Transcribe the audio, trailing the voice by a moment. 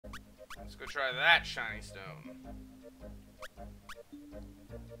go try that shiny stone.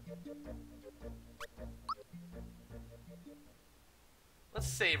 Let's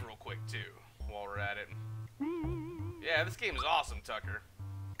save real quick, too, while we're at it. Yeah, this game is awesome, Tucker.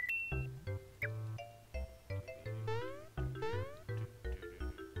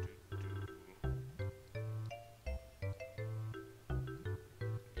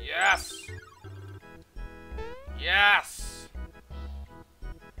 Yes! Yes!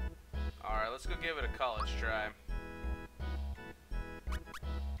 Alright, let's go give it a college try.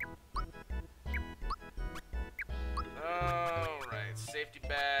 Alright, safety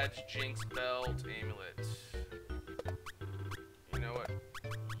badge, jinx belt, amulet. You know what?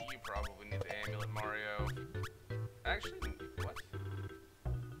 You probably need the amulet, Mario. Actually, what?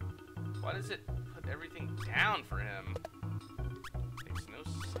 Why does it put everything down for him? Makes no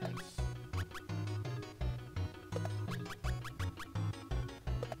sense.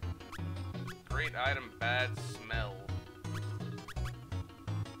 Great item, bad smell.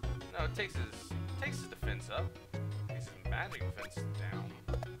 No, it takes his defense up. Takes his magic defense down.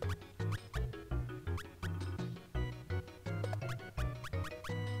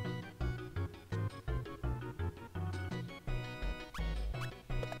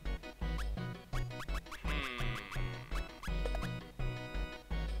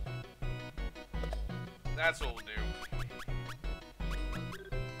 That's what we'll do.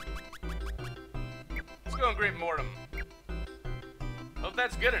 Let's go and Great Mortem. Hope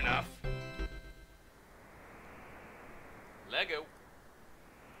that's good enough. Lego.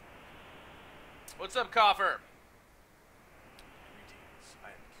 What's up, Coffer? Greetings. I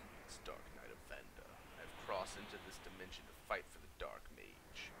am Culex, Dark Knight of Vanda. I have crossed into this dimension to fight for the Dark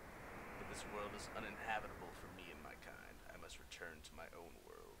Mage. But this world is uninhabitable for me and my kind. I must return to my own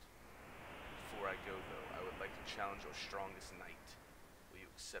world. Before I go, though, I would like to challenge your strongest knight. Will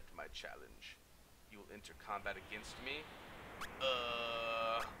you accept my challenge? You will enter combat against me?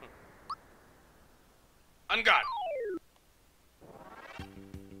 On God!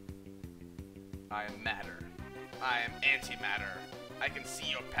 I am matter. I am antimatter. I can see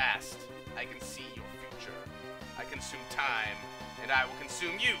your past. I can see your future. I consume time, and I will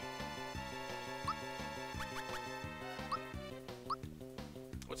consume you!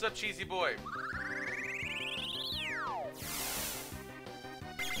 What's up, cheesy boy?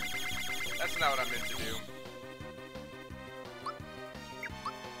 That's not what I meant to do.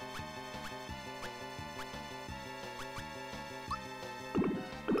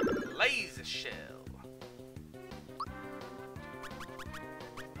 Laser shell.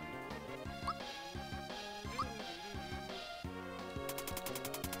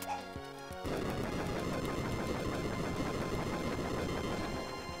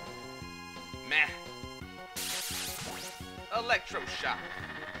 Meh. Electroshock.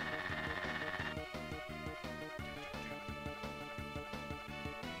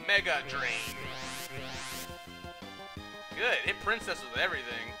 Mega Drain. Good. Hit Princess with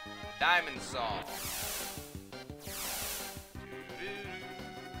everything. Diamond Saw.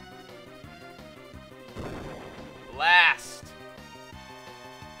 Blast.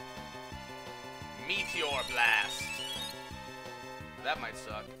 Meteor Blast. That might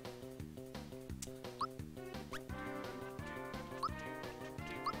suck.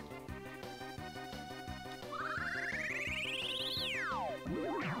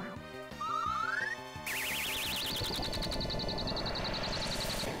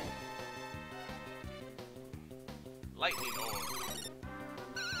 Lightning Orb.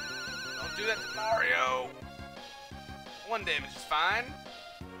 Don't do that to Mario. One damage is fine.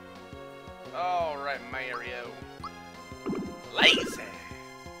 Alright, Mario. Lazy.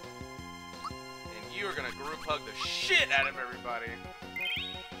 And you are gonna group hug the shit out of everybody.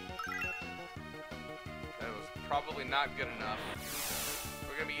 That was probably not good enough.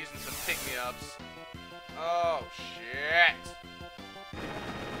 We're gonna be using some pick-me-ups. Oh, shit.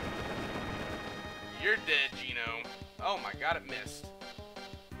 You're dead, Gino. Oh my god, it missed.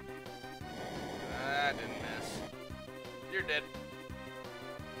 That didn't miss. You're dead.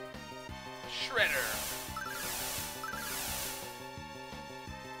 Shredder.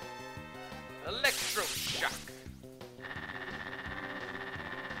 Electroshock.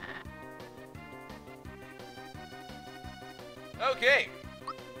 Okay.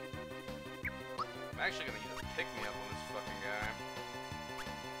 I'm actually gonna use a pick-me-up on this fucking guy.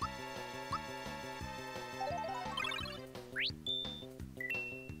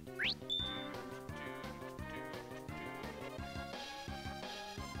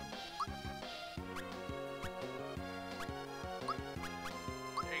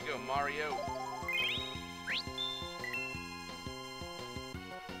 There you go, Mario.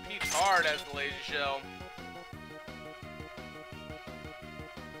 Peach hard as the lazy shell.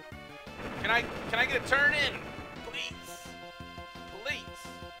 Can I get a turn in? Please. Please.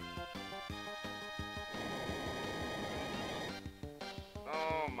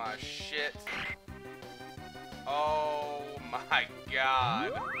 Oh my shit. Oh my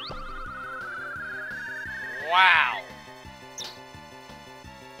god. Wow.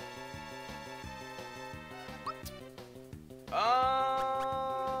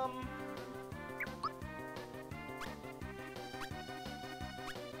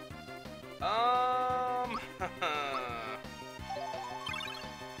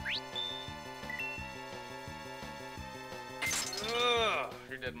 Ugh,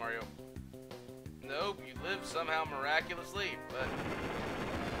 you're dead, Mario. Nope, you live somehow miraculously, but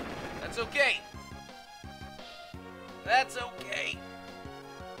that's okay. That's okay.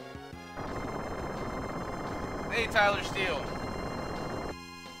 Hey, Tyler Steele.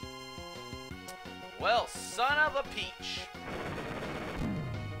 Well, son of a peach.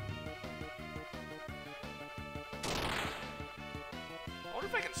 I wonder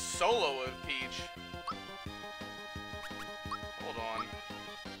if I can solo with Peach. Hold on.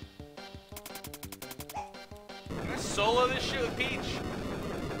 Can I solo this shit with Peach?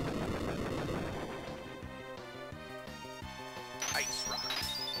 Ice Rock.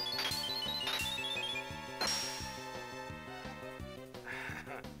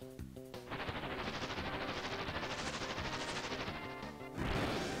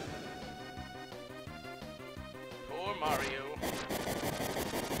 Poor Mario.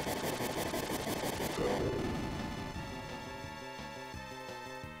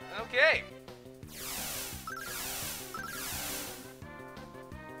 Okay.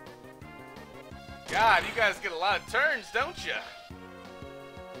 God, you guys get a lot of turns, don't you?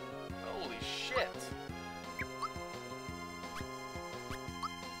 Holy shit.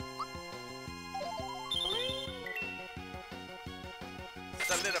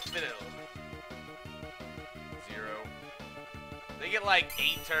 Solidifiddle. 0. They get like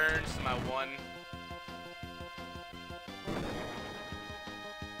 8 turns to my 1.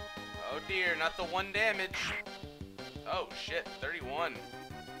 Oh dear, not the 1 damage. Oh shit, 31.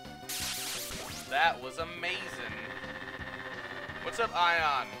 That was amazing. What's up,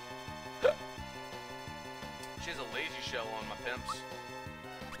 Ion? She has a lazy shell on, my pimps.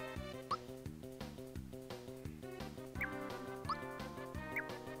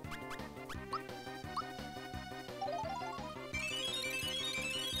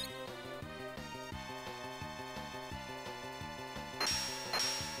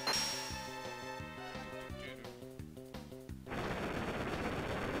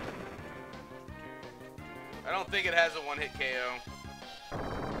 I don't think it has a 1-hit KO.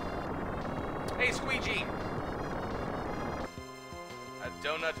 Hey, Squeegee! I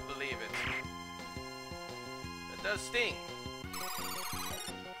do not believe it. That does sting.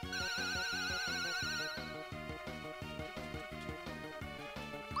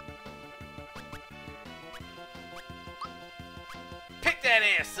 Pick that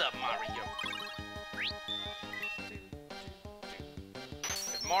ass up, Mario!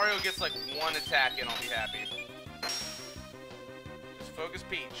 If Mario gets like 1 attack in, I'll be happy. Just focus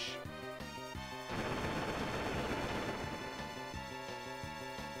Peach.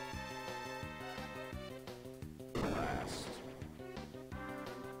 Blast.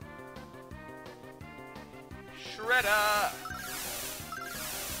 Shredder!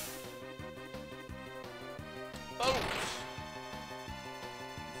 Boat!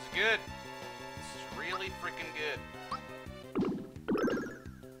 This is good. This is really freaking good.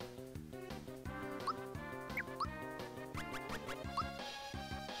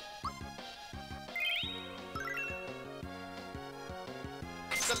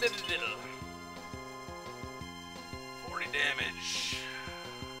 Diddle. 40 damage.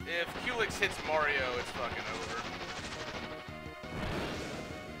 If Culex hits Mario, it's fucking over.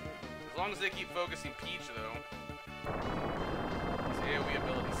 As long as they keep focusing Peach, though. His AoE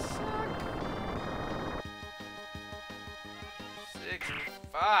abilities suck.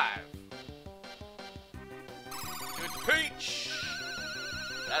 65. Good Peach.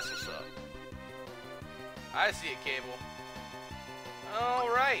 That's what's up. I see it, Cable.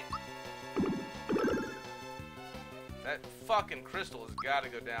 Alright. That fucking crystal has got to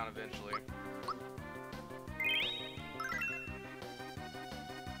go down eventually.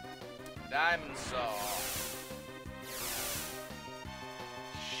 Diamond Saw.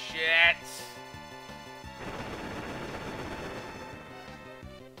 Shit.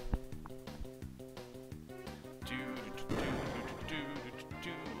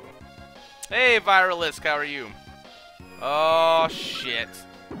 Hey, Viralisk, how are you? Oh, shit.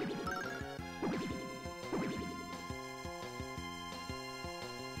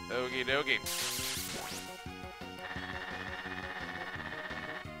 Okie dokie.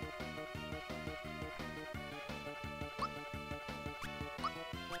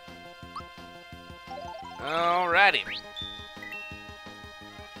 Alrighty.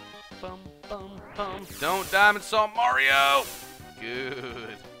 Bum, bum, bum. Don't Diamond Salt Mario!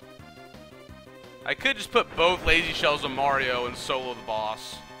 Good. I could just put both Lazy Shells on Mario and solo the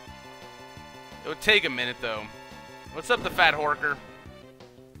boss. It would take a minute, though. What's up, the Fat Horker?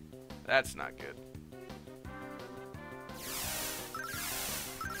 That's not good.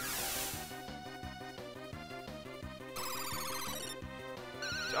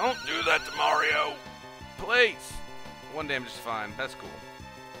 Don't do that to Mario! Please! One damage is fine. That's cool.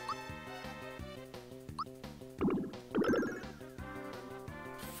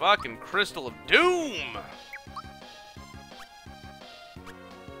 Fucking Crystal of Doom!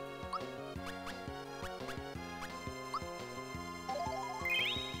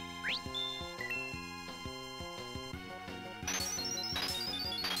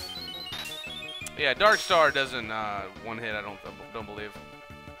 Yeah, Dark Star doesn't one hit. I don't believe.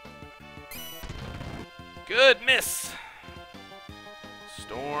 Good miss.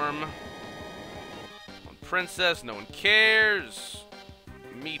 Storm. On Princess, no one cares.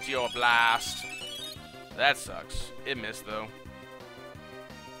 Meteor Blast. That sucks. It missed though.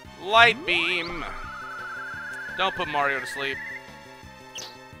 Light Beam. Don't put Mario to sleep.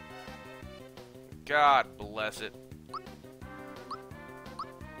 God bless it.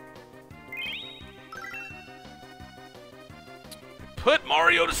 Put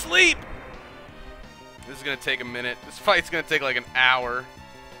Mario to sleep! This is gonna take a minute. This fight's gonna take like an hour.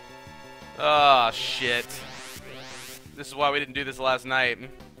 Oh, shit. This is why we didn't do this last night.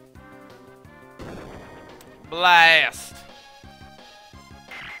 Blast!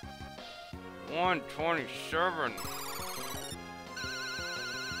 127.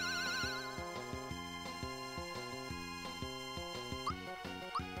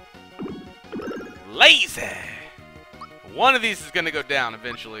 Lazy! One of these is gonna go down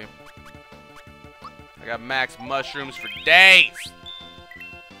eventually. I got max mushrooms for days.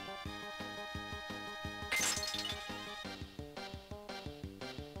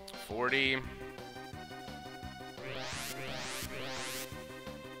 $40.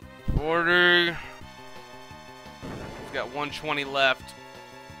 40. We've got 120 left.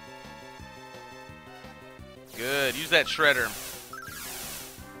 Good. Use that shredder.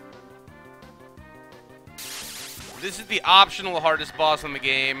 This is the optional hardest boss in the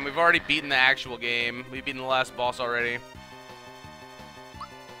game. We've already beaten the actual game. We've beaten the last boss already.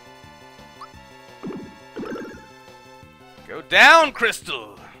 Go down,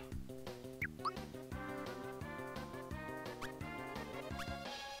 Crystal!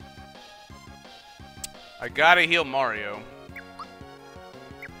 I gotta heal Mario.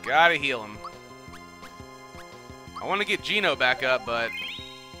 Gotta heal him. I want to get Geno back up, but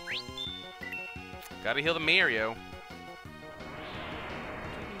gotta heal the Mario.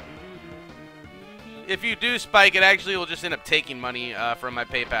 If you do spike, it actually will just end up taking money from my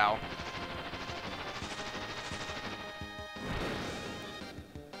PayPal.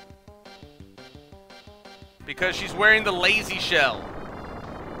 Because she's wearing the Lazy Shell,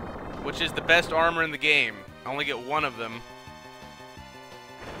 which is the best armor in the game. I only get one of them.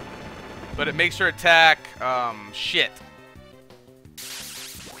 But it makes her attack, shit.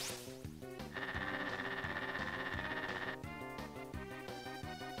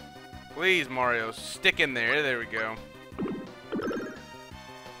 Please, Mario, stick in there. There we go.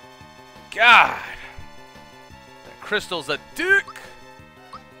 God! That Crystal's a dick!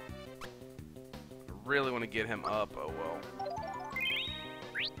 I really want to get him up. Oh, well.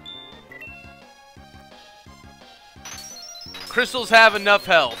 Crystals have enough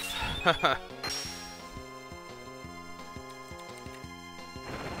health.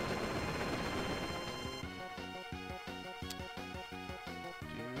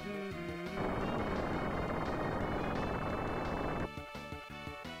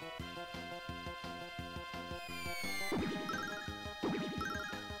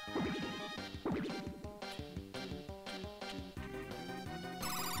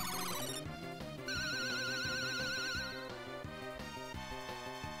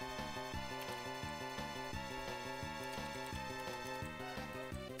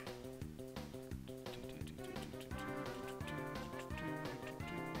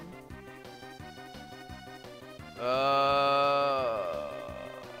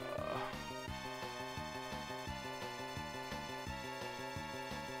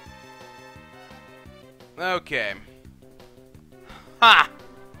 Okay. Ha!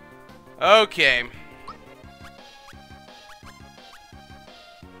 Okay.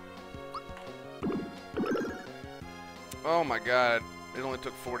 Oh my god. It only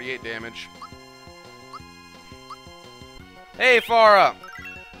took 48 damage. Hey, Farah!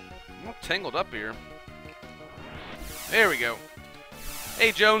 I'm all tangled up here. There we go.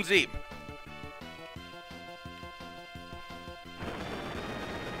 Hey, Jonesy.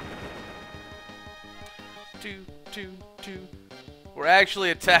 We're actually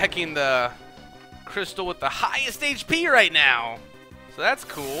attacking the crystal with the highest HP right now. So that's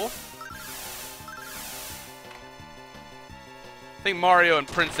cool. I think Mario and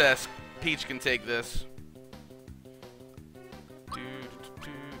Princess Peach can take this.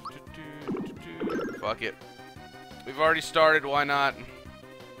 Fuck it. We've already started, why not?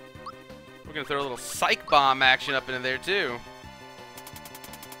 We're gonna throw a little psych bomb action up into there too.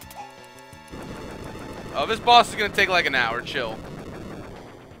 Oh, this boss is gonna take like an hour, chill.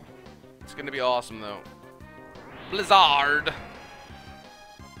 It's gonna be awesome though. Blizzard!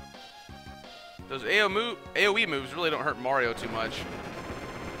 Those AoE moves really don't hurt Mario too much.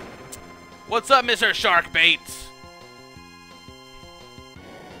 What's up, Mr. Sharkbait?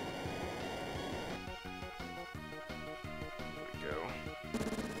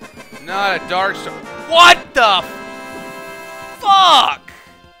 Not a dark star. What the fuck?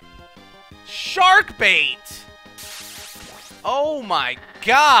 Sharkbait! Oh my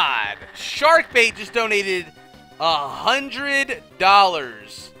god! Sharkbait just donated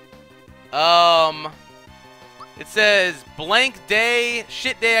 $100. It says blank day,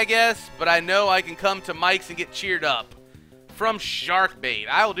 shit day, I guess, but I know I can come to Mike's and get cheered up. From Sharkbait.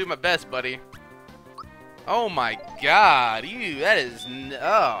 I will do my best, buddy. Oh my god, that is,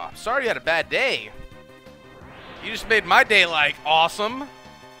 oh, sorry you had a bad day. You just made my day, like, awesome.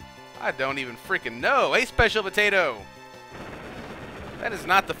 I don't even freaking know. Hey, Special Potato. That is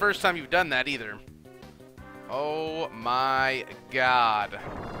not the first time you've done that, either. Oh my god.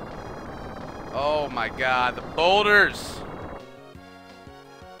 Oh my god, the boulders.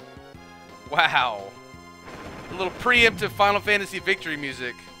 Wow. A little preemptive Final Fantasy victory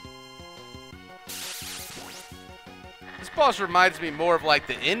music. This boss reminds me more of like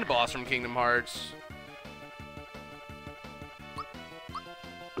the end boss from Kingdom Hearts.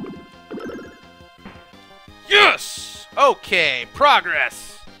 Yes! Okay,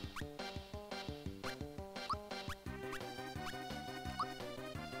 progress.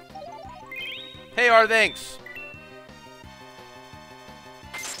 Hey, R, thanks.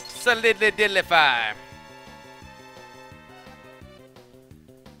 Solidify.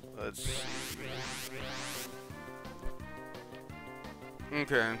 Let's see.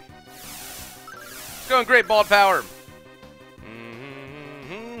 Okay. It's going great, Bald Power.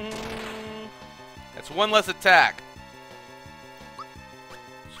 That's one less attack.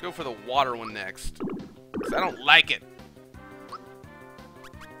 Let's go for the water one next. 'Cause I don't like it.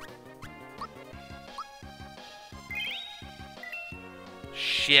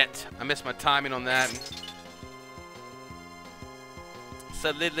 Shit. I missed my timing on that.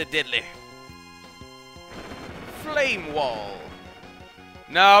 Solidly diddly. Flame Wall.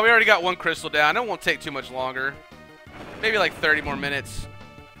 No, we already got one crystal down. It won't take too much longer. Maybe like 30 more minutes.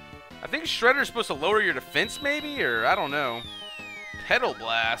 I think Shredder's supposed to lower your defense, maybe? Or, I don't know. Petal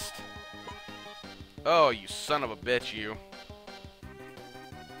Blast. Oh, you son of a bitch, you.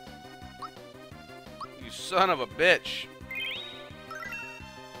 You son of a bitch.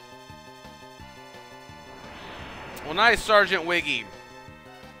 Well, nice, Sergeant Wiggy.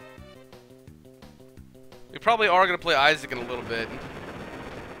 We probably are going to play Isaac in a little bit.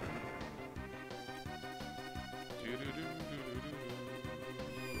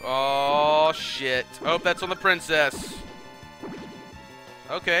 Oh, shit. Oh, that's on the princess.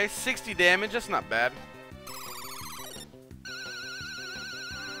 Okay, 60 damage. That's not bad.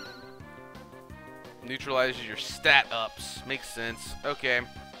 Neutralizes your stat ups. Makes sense. Okay.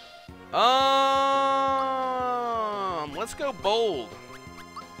 Let's go bold.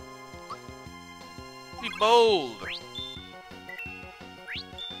 Be bold.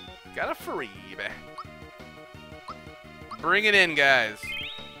 Got a freebie. Bring it in, guys.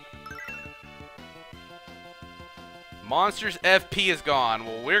 Monster's FP is gone.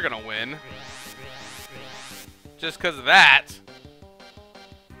 Well, we're gonna win. Just because of that.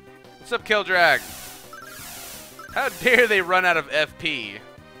 What's up, Killdrag? How dare they run out of FP?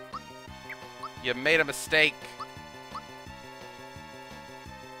 You made a mistake.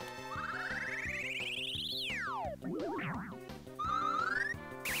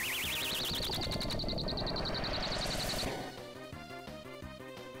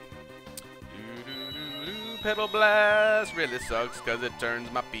 Pedal Blast really sucks because it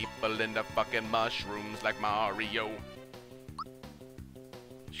turns my people into fucking mushrooms like Mario.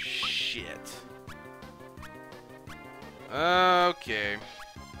 Shit. Okay.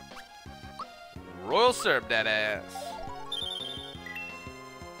 Royal serve that ass.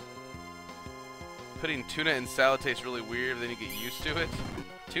 Putting tuna in salad tastes really weird, but then you get used to it.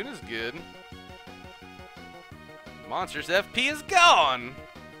 Tuna's good. Monsters FP is gone.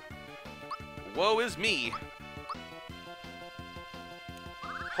 Woe is me.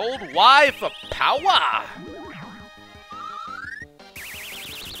 Hold Y for power.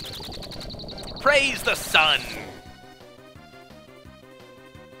 Praise the sun.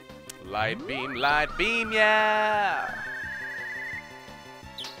 Light beam, yeah.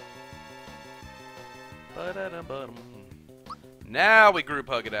 Now we group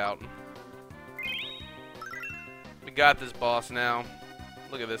hug it out. We got this boss now.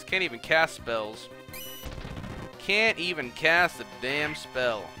 Look at this. Can't even cast spells. Can't even cast a damn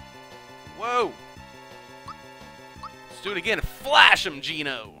spell. Whoa. Let's do it again. Flash him,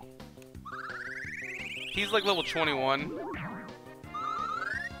 Gino. He's like level 21.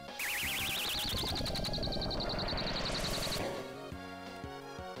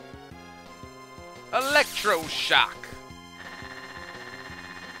 Electroshock.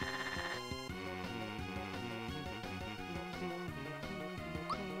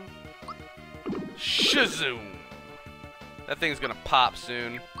 Shazoom. That thing's gonna pop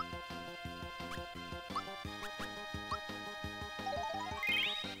soon.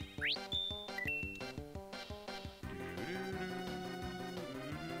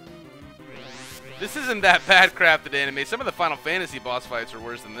 This isn't that bad crafted anime. Some of the Final Fantasy boss fights are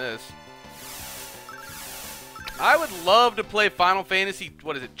worse than this. I would love to play Final Fantasy,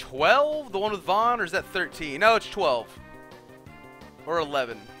 what is it, 12? The one with Vaughn, or is that 13? No, it's 12. Or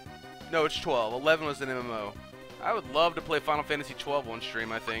 11. No, it's 12. 11 was an MMO. I would love to play Final Fantasy 12 on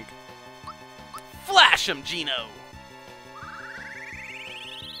stream, I think. Flash him, Gino!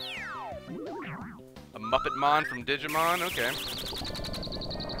 A Muppet Mon from Digimon? Okay.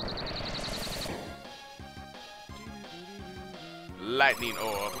 Lightning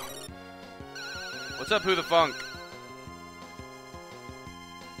Orb. What's up, Who the Funk?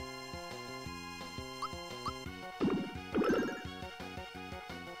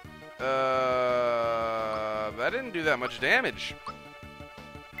 That didn't do that much damage.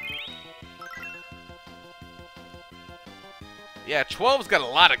 Yeah, 12's got a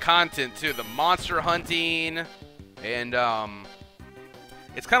lot of content too. The monster hunting, and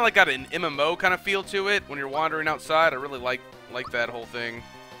it's kind of like got an MMO kind of feel to it when you're wandering outside. I really like that whole thing.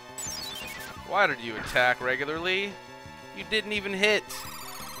 Why did you attack regularly? You didn't even hit.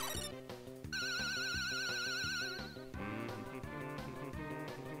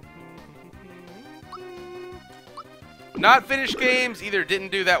 Not finished games either didn't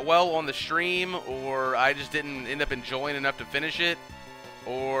do that well on the stream, or I just didn't end up enjoying enough to finish it,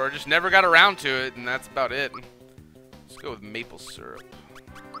 or just never got around to it, and that's about it. Let's go with maple syrup.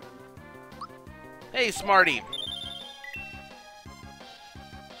 Hey, Smarty.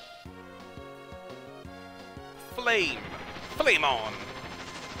 Flame. Flame on.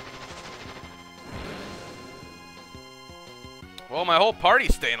 Well, my whole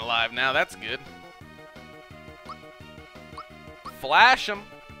party's staying alive now. That's good. Flash him.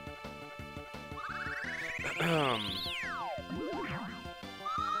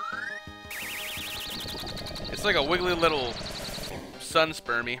 It's like a wiggly little sun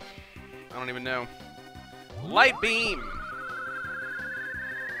spermy. I don't even know. Light beam.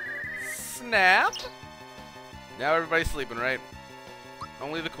 Snap. Now everybody's sleeping, right?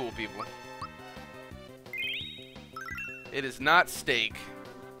 Only the cool people. It is not steak.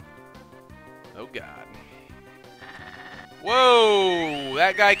 Oh God. Whoa!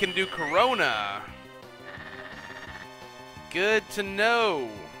 That guy can do Corona. Good to know.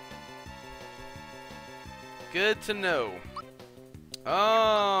 Good to know.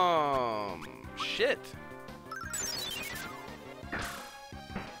 Shit.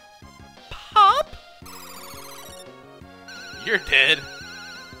 Pop? You're dead.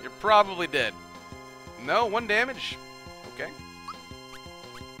 You're probably dead. No, 1 damage. Okay.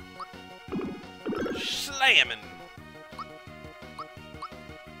 Slamming.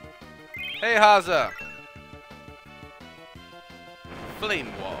 Hey, Haza.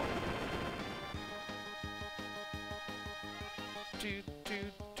 Flame wall. Toot,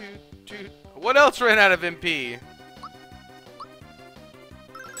 toot, toot, toot. What else ran out of MP?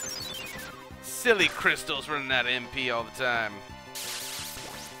 Silly crystals running out of MP all the time.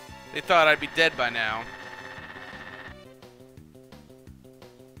 They thought I'd be dead by now.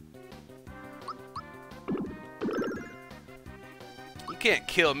 can't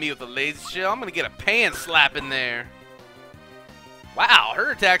kill me with a lazy shell. I'm gonna get a pan slap in there. Wow,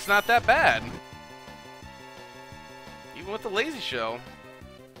 her attack's not that bad. Even with the lazy shell.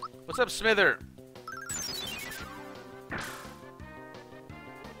 What's up, Smither?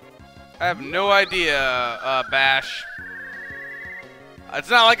 I have no idea, Bash. It's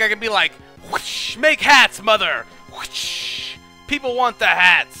not like I can be like, whoosh, make hats, mother! Whoosh. People want the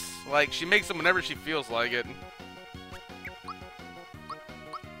hats. Like, she makes them whenever she feels like it.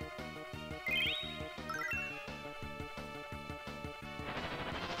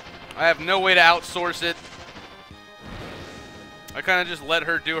 I have no way to outsource it. I kind of just let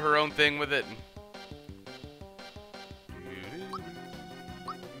her do her own thing with it.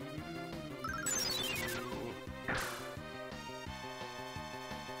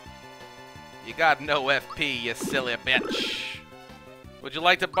 You got no FP, you silly bitch. Would you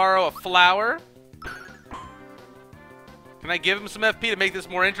like to borrow a flower? Can I give him some FP to make this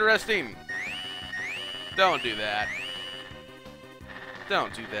more interesting? Don't do that.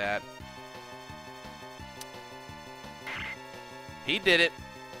 Don't do that. He did it.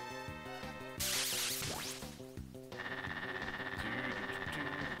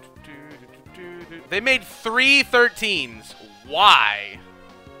 They made 3 13s. Why?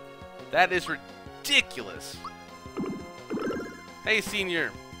 That is ridiculous. Hey,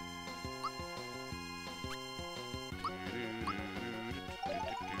 senior.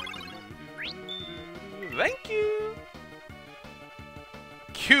 Thank you.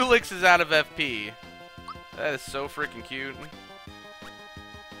 Culex is out of FP. That is so freaking cute.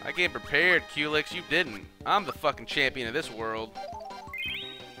 I came prepared, Culex. You didn't. I'm the fucking champion of this world.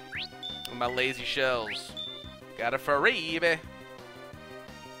 With my lazy shells. Got a Faribe.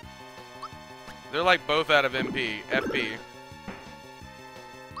 They're like both out of FP.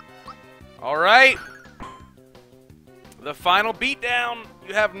 Alright. The final beatdown.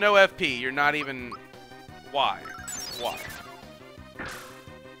 You have no FP. You're not even... Why? Why?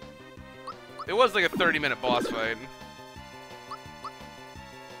 It was like a 30-minute boss fight.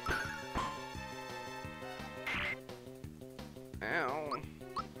 Ow.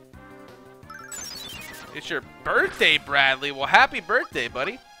 It's your birthday, Bradley. Well, happy birthday,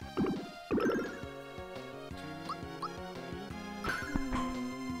 buddy.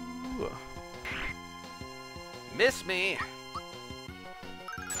 Miss me.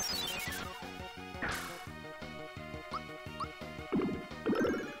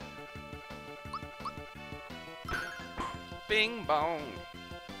 Bing bong.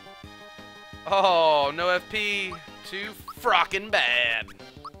 Oh, no FP. Too frockin' bad.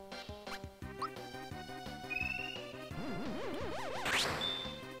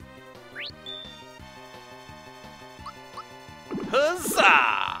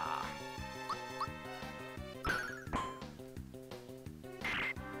 Huzzah!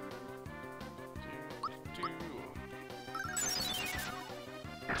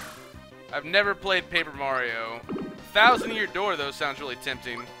 I've never played Paper Mario. 1,000-Year Door, though, sounds really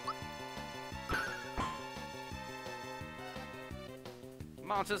tempting.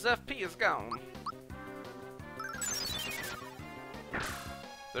 Monster's FP is gone.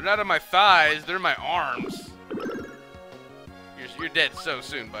 They're not on my thighs, they're in my arms. You're dead so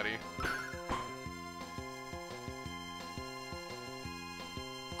soon, buddy.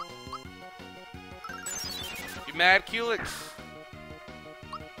 You mad, Culex?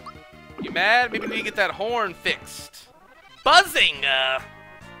 You mad? Maybe we need to get that horn fixed. Buzzing!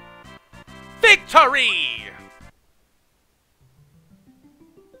 Victory!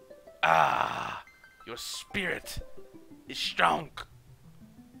 Ah, your spirit is strong.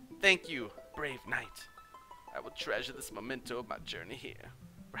 Thank you, brave knight. I will treasure this memento of my journey here.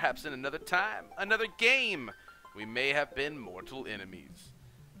 Perhaps in another time, another game, we may have been mortal enemies.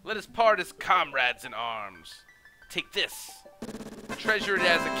 Let us part as comrades in arms. Take this. Treasure it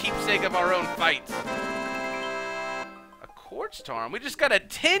as a keepsake of our own fight. A quartz charm. We just got a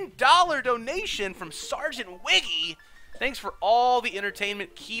 $10 donation from Sergeant Wiggy. Thanks for all the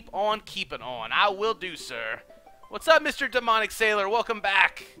entertainment. Keep on keeping on. I will do, sir. What's up, Mr. Demonic Sailor? Welcome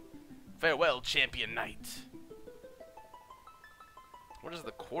back. Farewell, Champion Knight. What does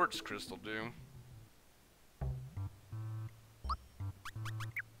the quartz crystal do?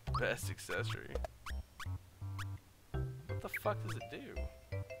 Best accessory. What the fuck does it do?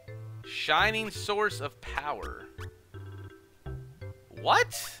 Shining source of power.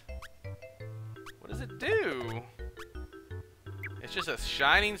 What? What does it do? It's just a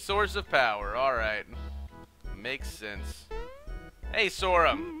shining source of power. Alright. Makes sense. Hey,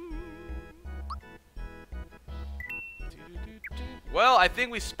 Sora. Well, I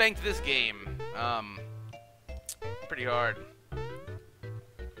think we spanked this game. Pretty hard.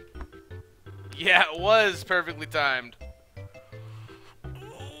 Yeah, it was perfectly timed.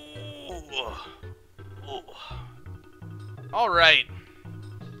 Alright.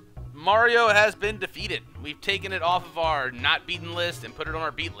 Mario has been defeated. We've taken it off of our not beaten list and put it on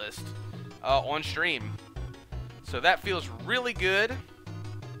our beat list on stream. So that feels really good.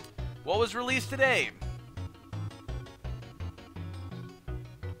 What was released today?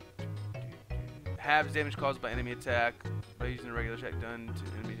 Halves damage caused by enemy attack by using a regular attack done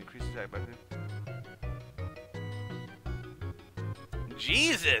to enemies, increase attack by...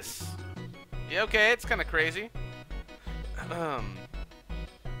 Jesus! Yeah, okay, it's kind of crazy.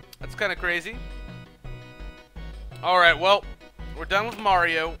 That's kind of crazy. Alright, well, we're done with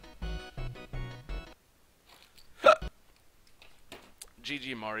Mario.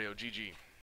 GG, Mario, GG.